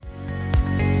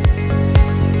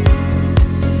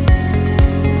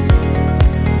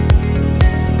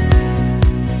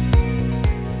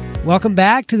Welcome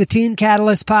back to the Teen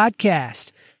Catalyst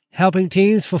Podcast, helping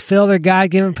teens fulfill their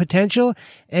God-given potential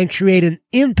and create an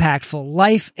impactful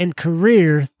life and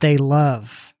career they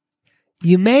love.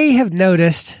 You may have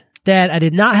noticed that I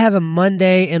did not have a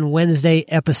Monday and Wednesday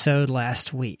episode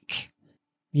last week.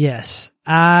 Yes,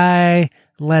 I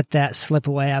let that slip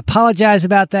away. I apologize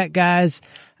about that, guys.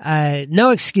 No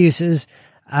excuses.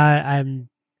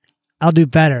 I'll do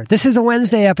better. This is a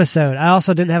Wednesday episode. I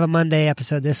also didn't have a Monday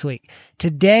episode this week.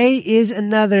 Today is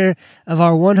another of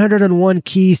our 101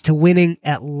 keys to winning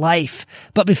at life.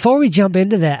 But before we jump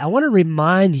into that, I want to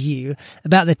remind you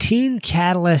about the Teen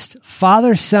Catalyst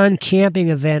Father-Son Camping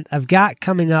event I've got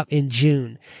coming up in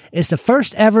June. It's the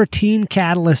first ever Teen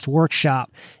Catalyst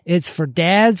workshop. It's for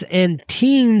dads and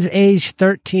teens aged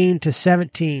 13 to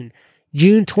 17.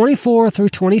 June 24 through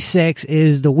 26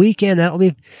 is the weekend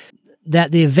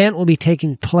that the event will be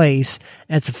taking place.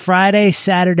 It's Friday,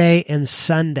 Saturday, and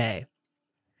Sunday.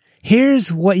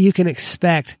 Here's what you can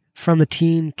expect from the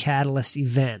Teen Catalyst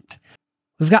event.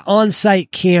 We've got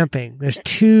on-site camping. There's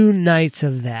 2 nights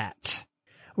of that.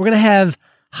 We're going to have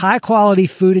high-quality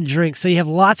food and drink, so you have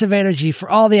lots of energy for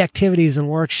all the activities and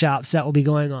workshops that will be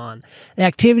going on. The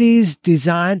activities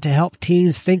designed to help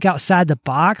teens think outside the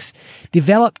box,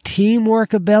 develop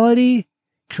teamwork ability,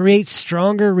 create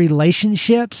stronger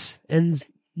relationships, and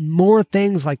more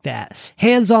things like that.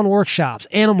 Hands-on workshops,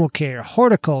 animal care,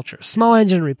 horticulture, small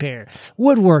engine repair,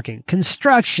 woodworking,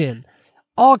 construction,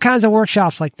 all kinds of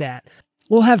workshops like that.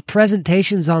 We'll have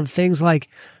presentations on things like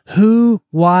who,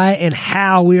 why, and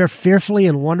how we are fearfully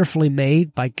and wonderfully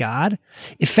made by God,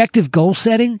 effective goal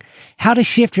setting, how to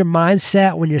shift your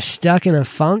mindset when you're stuck in a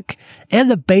funk,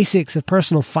 and the basics of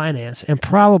personal finance, and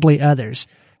probably others.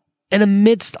 And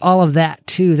amidst all of that,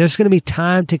 too, there's going to be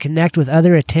time to connect with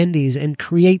other attendees and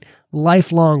create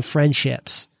lifelong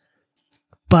friendships.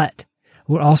 But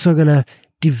we're also going to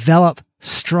develop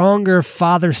stronger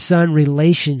father-son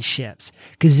relationships,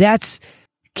 because that's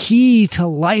key to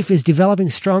life, is developing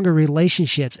stronger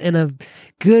relationships. And a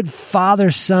good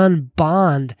father-son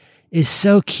bond is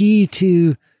so key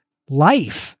to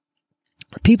life.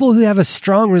 People who have a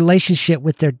strong relationship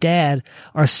with their dad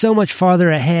are so much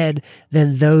farther ahead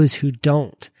than those who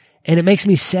don't. And it makes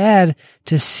me sad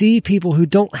to see people who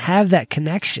don't have that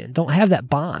connection, don't have that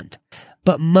bond.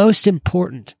 But most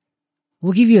important,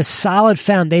 we'll give you a solid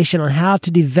foundation on how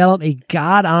to develop a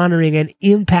God-honoring and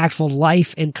impactful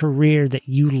life and career that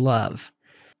you love.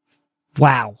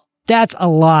 Wow, that's a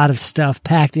lot of stuff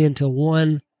packed into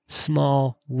one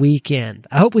small weekend.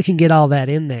 I hope we can get all that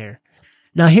in there.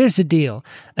 Now, here's the deal.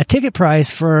 A ticket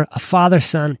price for a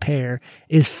father-son pair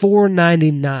is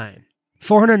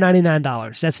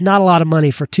 $499. That's not a lot of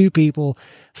money for 2 people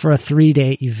for a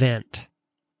 3-day event.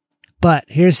 But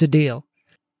here's the deal.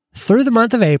 Through the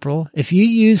month of April, if you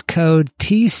use code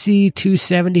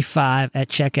TC275 at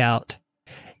checkout,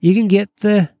 you can get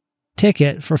the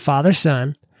ticket for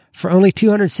father-son for only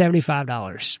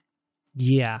 $275.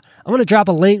 Yeah. I'm going to drop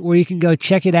a link where you can go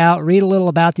check it out, read a little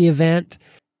about the event.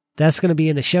 That's going to be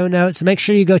in the show notes, so make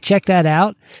sure you go check that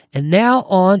out. And now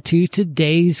on to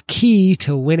today's key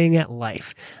to winning at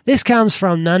life. This comes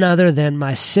from none other than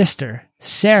my sister,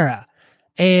 Sarah.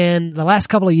 And the last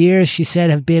couple of years, she said,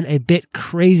 have been a bit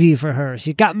crazy for her.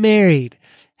 She got married,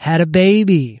 had a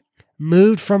baby,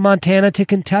 moved from Montana to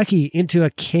Kentucky into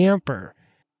a camper,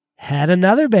 had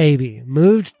another baby,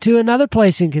 moved to another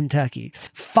place in Kentucky,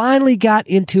 finally got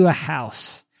into a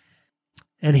house.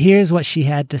 And here's what she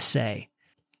had to say.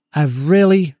 I've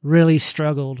really, really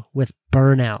struggled with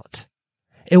burnout.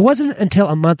 It wasn't until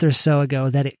a month or so ago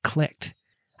that it clicked.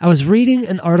 I was reading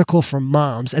an article from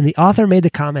Moms, and the author made the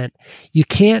comment, "You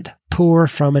can't pour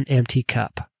from an empty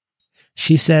cup."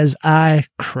 She says, I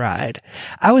cried.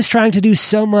 I was trying to do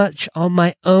so much on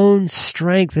my own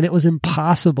strength, and it was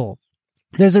impossible.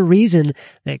 There's a reason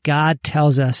that God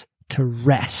tells us to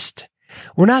rest.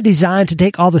 We're not designed to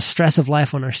take all the stress of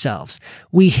life on ourselves.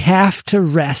 We have to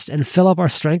rest and fill up our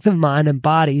strength of mind and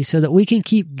body so that we can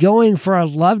keep going for our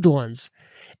loved ones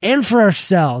and for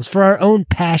ourselves, for our own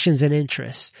passions and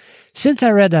interests. Since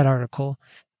I read that article,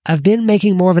 I've been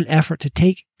making more of an effort to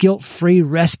take guilt-free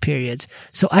rest periods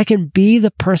so I can be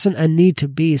the person I need to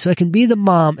be, so I can be the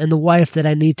mom and the wife that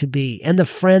I need to be, and the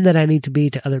friend that I need to be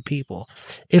to other people.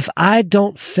 If I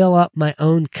don't fill up my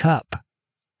own cup,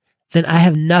 then I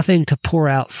have nothing to pour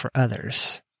out for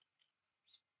others.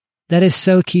 That is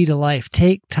so key to life.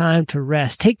 Take time to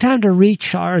rest. Take time to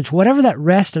recharge, whatever that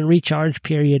rest and recharge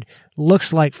period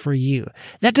looks like for you.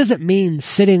 That doesn't mean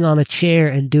sitting on a chair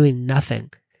and doing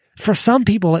nothing. For some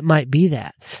people, it might be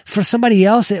that. For somebody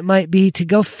else, it might be to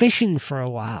go fishing for a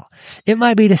while. It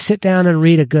might be to sit down and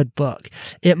read a good book.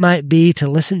 It might be to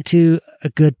listen to a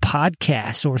good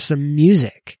podcast or some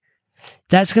music.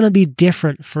 That's going to be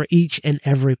different for each and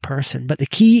every person. But the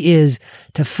key is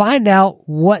to find out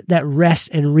what that rest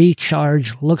and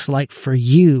recharge looks like for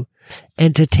you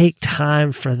and to take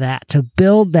time for that, to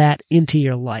build that into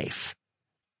your life.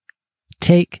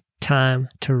 Take time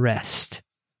to rest.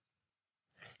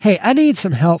 Hey, I need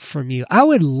some help from you. I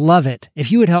would love it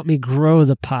if you would help me grow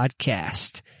the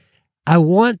podcast. I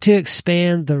want to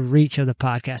expand the reach of the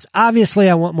podcast. Obviously,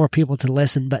 I want more people to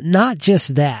listen, but not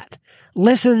just that.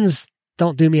 Listens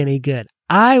don't do me any good.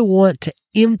 I want to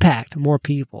impact more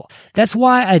people. That's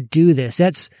why I do this.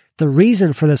 That's the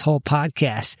reason for this whole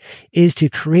podcast, is to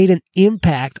create an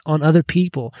impact on other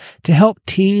people, to help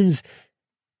teens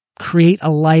create a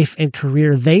life and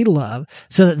career they love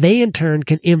so that they in turn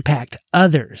can impact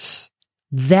others.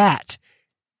 That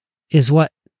is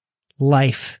what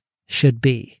life should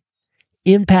be.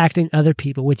 Impacting other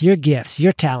people with your gifts,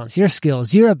 your talents, your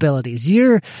skills, your abilities,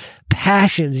 your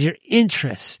passions, your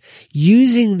interests,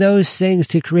 using those things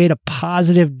to create a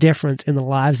positive difference in the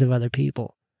lives of other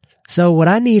people. So what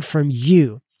I need from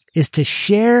you is to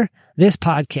share this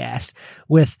podcast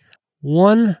with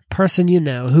one person you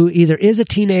know who either is a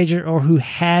teenager or who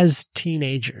has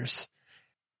teenagers.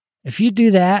 If you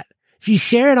do that, if you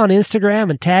share it on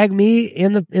Instagram and tag me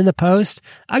in the post,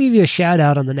 I'll give you a shout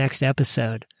out on the next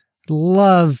episode.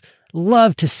 Love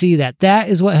to see that. That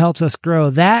is what helps us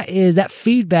grow. That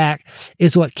feedback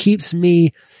is what keeps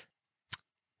me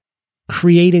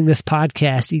creating this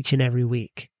podcast each and every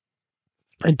week.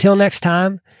 Until next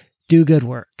time, do good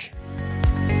work.